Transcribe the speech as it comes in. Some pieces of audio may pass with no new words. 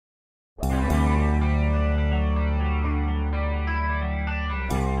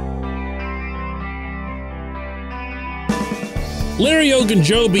Larry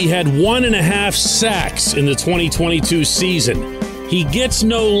Ogunjobi had 1.5 sacks in the 2022 season. He gets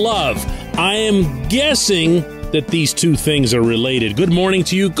no love. I am guessing that these two things are related. Good morning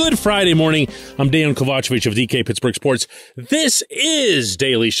to you. Good Friday morning. I'm Dejan Kovacevic of DK Pittsburgh Sports. This is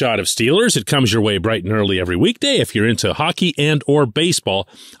Daily Shot of Steelers. It comes your way bright and early every weekday if you're into hockey and or baseball.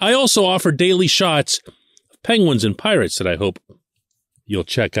 I also offer daily shots of Penguins and Pirates that I hope you'll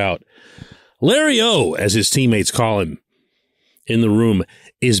check out. Larry O, as his teammates call him in the room,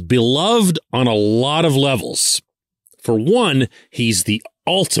 is beloved on a lot of levels. For one, he's the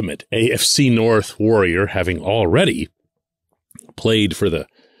ultimate AFC North warrior, having already played for the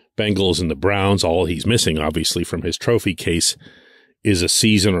Bengals and the Browns. All he's missing, obviously, from his trophy case is a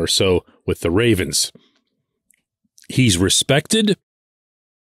season or so with the Ravens. He's respected,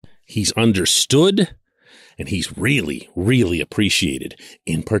 he's understood, and he's really, really appreciated,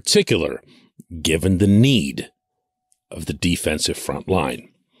 in particular, given the need of the defensive front line.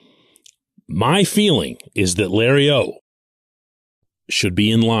 My feeling is that Larry O should be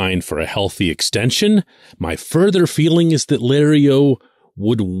in line for a healthy extension. My further feeling is that Larry O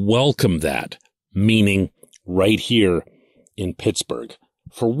would welcome that, meaning right here in Pittsburgh.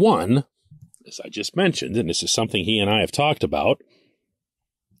 For one, as I just mentioned, and this is something he and I have talked about,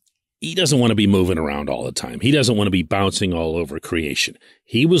 he doesn't want to be moving around all the time. He doesn't want to be bouncing all over creation.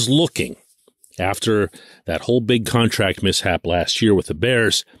 He was looking, after that whole big contract mishap last year with the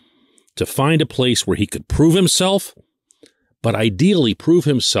Bears, to find a place where he could prove himself, but ideally prove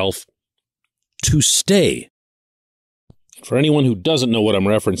himself to stay. For anyone who doesn't know what I'm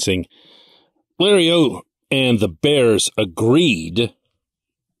referencing, Larry O and the Bears agreed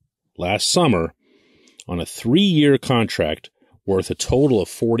last summer on a 3-year contract worth a total of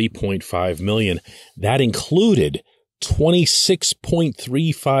 $40.5 million. That included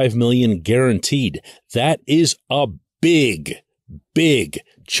 $26.35 million guaranteed. That is a big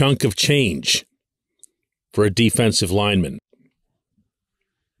chunk of change for a defensive lineman.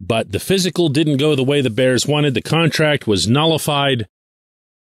 But the physical didn't go the way the Bears wanted. The contract was nullified,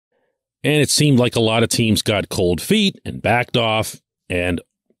 and it seemed like a lot of teams got cold feet and backed off. And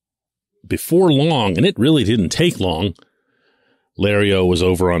before long, and it really didn't take long, Larry O was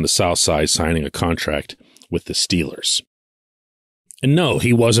over on the South Side signing a contract with the Steelers. And no,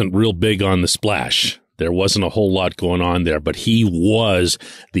 he wasn't real big on the splash. There wasn't a whole lot going on there, but he was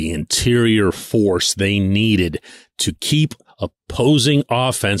the interior force they needed to keep opposing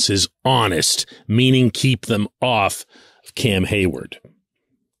offenses honest, meaning keep them off of Cam Hayward.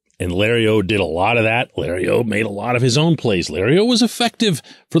 And Larry O did a lot of that. Larry O made a lot of his own plays. Larry O was effective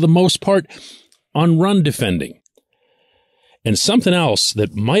for the most part on run defending. And something else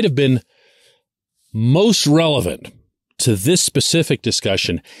that might have been most relevant to this specific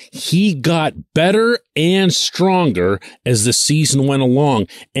discussion, he got better and stronger as the season went along.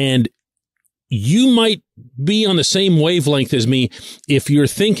 And you might be on the same wavelength as me if you're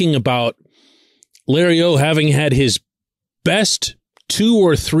thinking about Larry O having had his best 2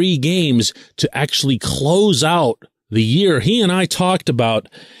 or 3 games to actually close out the year. He and I talked about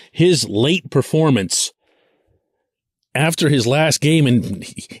his late performance after his last game, and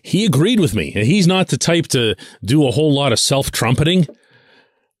he agreed with me. He's not the type to do a whole lot of self-trumpeting,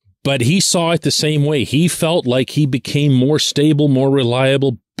 but he saw it the same way. He felt like he became more stable, more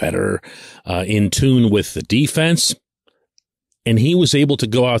reliable, better in tune with the defense, and he was able to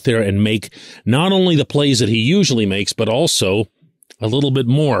go out there and make not only the plays that he usually makes, but also a little bit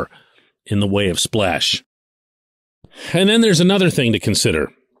more in the way of splash. And then there's another thing to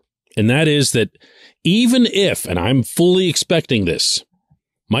consider, and that is that even if, and I'm fully expecting this,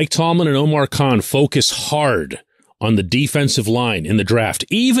 Mike Tomlin and Omar Khan focus hard on the defensive line in the draft,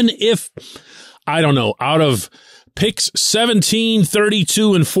 even if, I don't know, out of picks 17,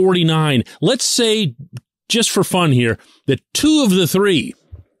 32, and 49, let's say, just for fun here, that 2 of the 3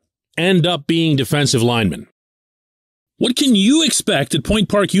 end up being defensive linemen. What can you expect at Point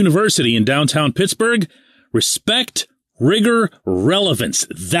Park University in downtown Pittsburgh? Respect, rigor, relevance.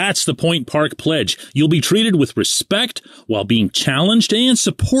 That's the Point Park pledge. You'll be treated with respect while being challenged and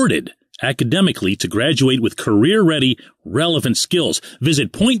supported academically to graduate with career-ready, relevant skills.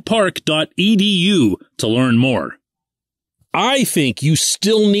 Visit pointpark.edu to learn more. I think you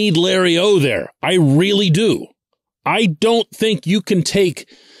still need Larry O there. I really do. I don't think you can take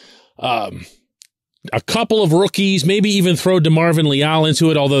a couple of rookies, maybe even throw DeMarvin Leal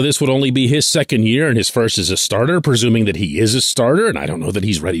into it, although this would only be his second year and his first as a starter, presuming that he is a starter, and I don't know that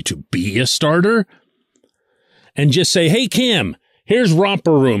he's ready to be a starter, and just say, hey, Cam, here's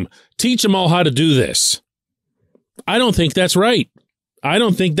romper room. Teach them all how to do this. I don't think that's right. I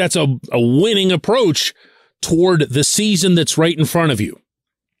don't think that's a winning approach toward the season that's right in front of you.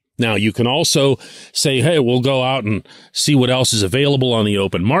 Now, you can also say, hey, we'll go out and see what else is available on the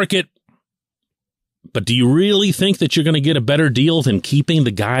open market. But do you really think that you're going to get a better deal than keeping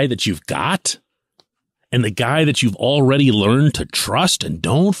the guy that you've got and the guy that you've already learned to trust? And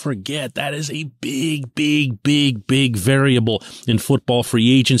don't forget, that is a big, big, big, big variable in football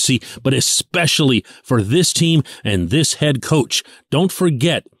free agency, but especially for this team and this head coach. Don't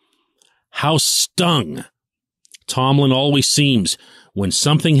forget how stung Tomlin always seems when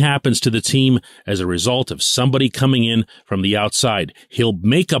something happens to the team as a result of somebody coming in from the outside. He'll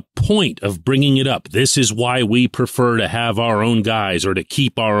make a point of bringing it up. This is why we prefer to have our own guys or to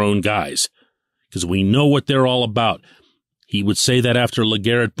keep our own guys, because we know what they're all about. He would say that after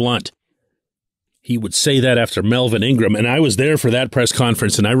LeGarrette Blount. He would say that after Melvin Ingram. And I was there for that press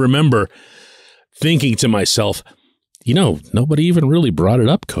conference, and I remember thinking to myself, nobody even really brought it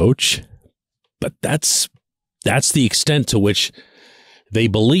up, Coach. But that's the extent to which they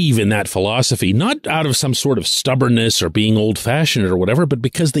believe in that philosophy, not out of some sort of stubbornness or being old-fashioned or whatever, but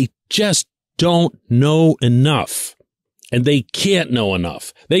because they just don't know enough. And they can't know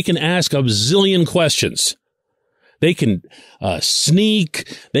enough. They can ask a zillion questions. They can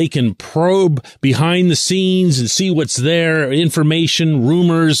sneak. They can probe behind the scenes and see what's there, information,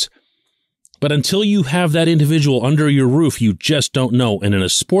 rumors. But until you have that individual under your roof, you just don't know. And in a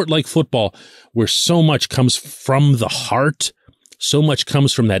sport like football, where so much comes from the heart, so much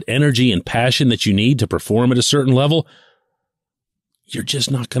comes from that energy and passion that you need to perform at a certain level, you're just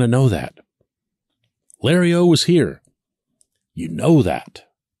not going to know that. Larry O was here. You know that.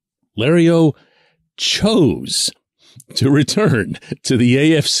 Larry O chose to return to the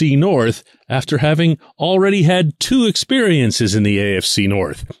AFC North after having already had 2 experiences in the AFC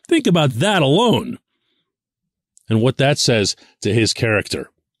North. Think about that alone and what that says to his character.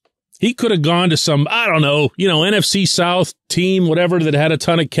 He could have gone to some, NFC South team, whatever, that had a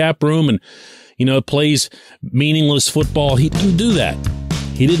ton of cap room and, plays meaningless football. He didn't do that.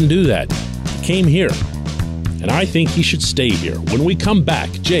 He came here. And I think he should stay here. When we come back,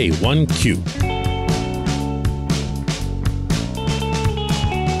 J1Q.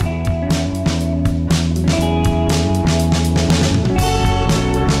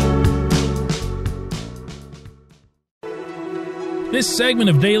 This segment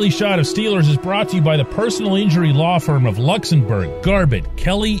of Daily Shot of Steelers is brought to you by the personal injury law firm of Luxembourg, Garbett,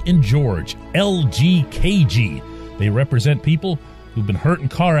 Kelly, and George, LGKG. They represent people who've been hurt in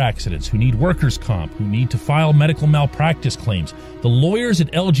car accidents, who need workers' comp, who need to file medical malpractice claims. The lawyers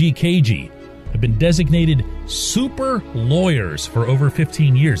at LGKG have been designated super lawyers for over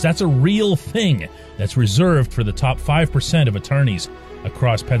 15 years. That's a real thing that's reserved for the top 5% of attorneys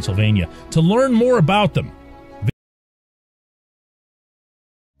across Pennsylvania. To learn more about them,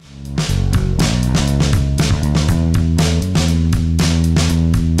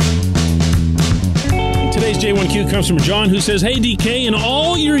 J1Q comes from John, who says, hey, DK, in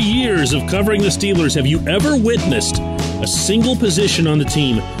all your years of covering the Steelers, have you ever witnessed a single position on the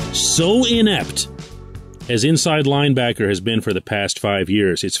team so inept as inside linebacker has been for the past 5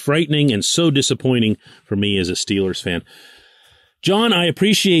 years? It's frightening and so disappointing for me as a Steelers fan. John, I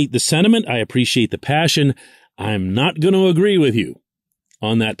appreciate the sentiment. I appreciate the passion. I'm not going to agree with you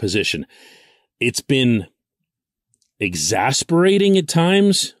on that position. It's been exasperating at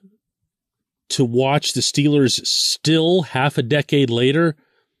times to watch the Steelers still half a decade later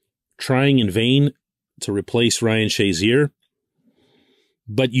trying in vain to replace Ryan Shazier.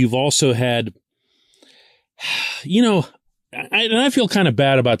 But you've also had, I feel kind of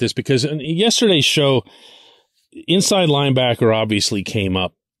bad about this because in yesterday's show, inside linebacker obviously came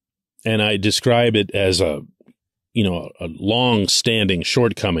up, and I describe it as a long-standing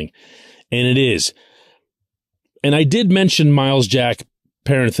shortcoming, and it is. And I did mention Miles Jack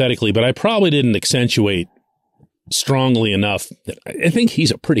parenthetically, but I probably didn't accentuate strongly enough that I think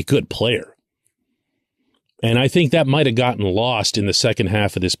he's a pretty good player. And I think that might have gotten lost in the second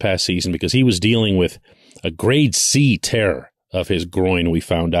half of this past season because he was dealing with a grade C tear of his groin, we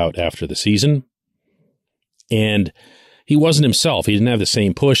found out after the season. And he wasn't himself. He didn't have the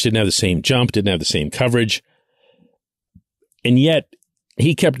same push, didn't have the same jump, didn't have the same coverage. And yet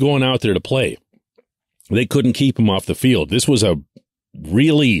he kept going out there to play. They couldn't keep him off the field. This was a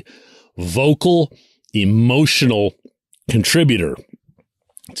really vocal, emotional contributor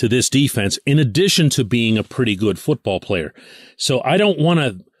to this defense, in addition to being a pretty good football player. So I don't want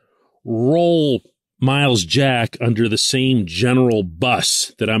to roll Miles Jack under the same general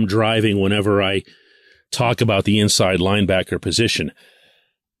bus that I'm driving whenever I talk about the inside linebacker position.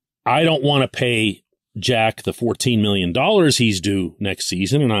 I don't want to pay Jack the $14 million he's due next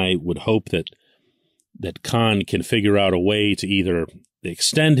season, and I would hope that that Kahn can figure out a way to either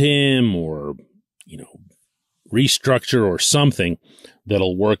extend him or, restructure or something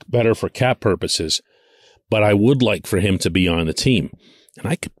that'll work better for cap purposes. But I would like for him to be on the team. And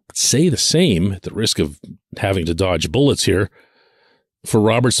I could say the same at the risk of having to dodge bullets here for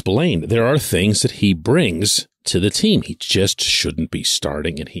Robert Spillane. There are things that he brings to the team. He just shouldn't be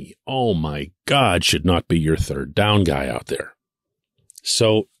starting, and he, oh my God, should not be your third down guy out there.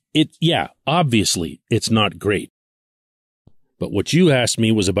 So obviously it's not great. But what you asked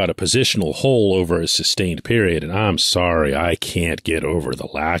me was about a positional hole over a sustained period, and I'm sorry, I can't get over the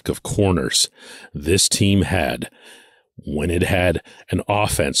lack of corners this team had when it had an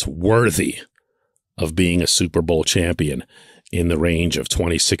offense worthy of being a Super Bowl champion in the range of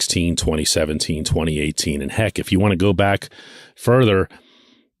 2016, 2017, 2018. And heck, if you want to go back further,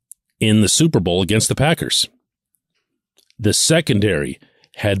 in the Super Bowl against the Packers, the secondary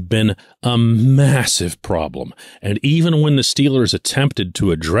had been a massive problem. And even when the Steelers attempted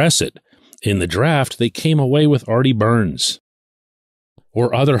to address it in the draft, they came away with Artie Burns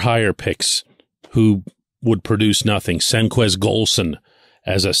or other higher picks who would produce nothing. Senquez Golson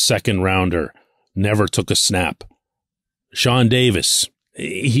as a second rounder never took a snap. Sean Davis,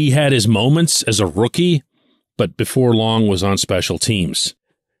 he had his moments as a rookie, but before long was on special teams.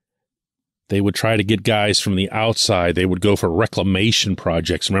 They would try to get guys from the outside. They would go for reclamation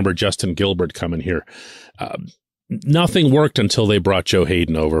projects. Remember Justin Gilbert coming here. Nothing worked until they brought Joe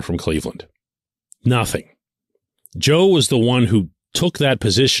Hayden over from Cleveland. Nothing. Joe was the one who took that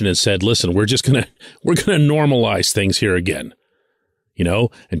position and said, listen, we're going to normalize things here again.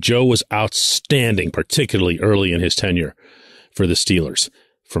 And Joe was outstanding, particularly early in his tenure for the Steelers.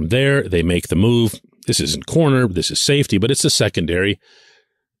 From there, they make the move. This isn't corner, this is safety, but it's a secondary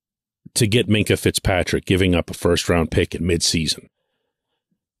to get Minkah Fitzpatrick, giving up a first-round pick at midseason.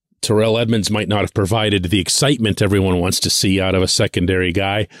 Terrell Edmonds might not have provided the excitement everyone wants to see out of a secondary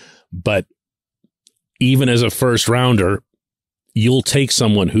guy, but even as a first-rounder, you'll take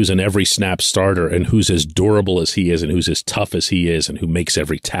someone who's an every snap starter and who's as durable as he is and who's as tough as he is and who makes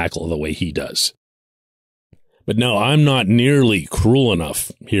every tackle the way he does. But no, I'm not nearly cruel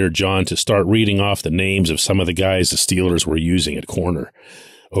enough here, John, to start reading off the names of some of the guys the Steelers were using at corner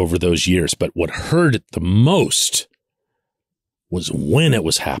over those years. But what hurt it the most was when it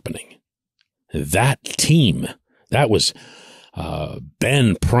was happening. That team, that was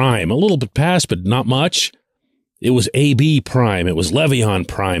Ben Prime, a little bit past, but not much. It was AB Prime. It was Le'Veon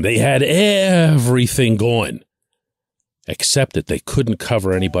Prime. They had everything going, except that they couldn't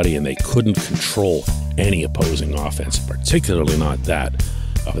cover anybody and they couldn't control any opposing offense, particularly not that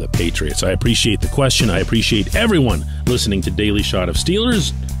of the Patriots. I appreciate the question. I appreciate everyone listening to Daily Shot of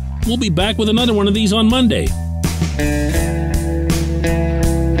Steelers. We'll be back with another one of these on Monday.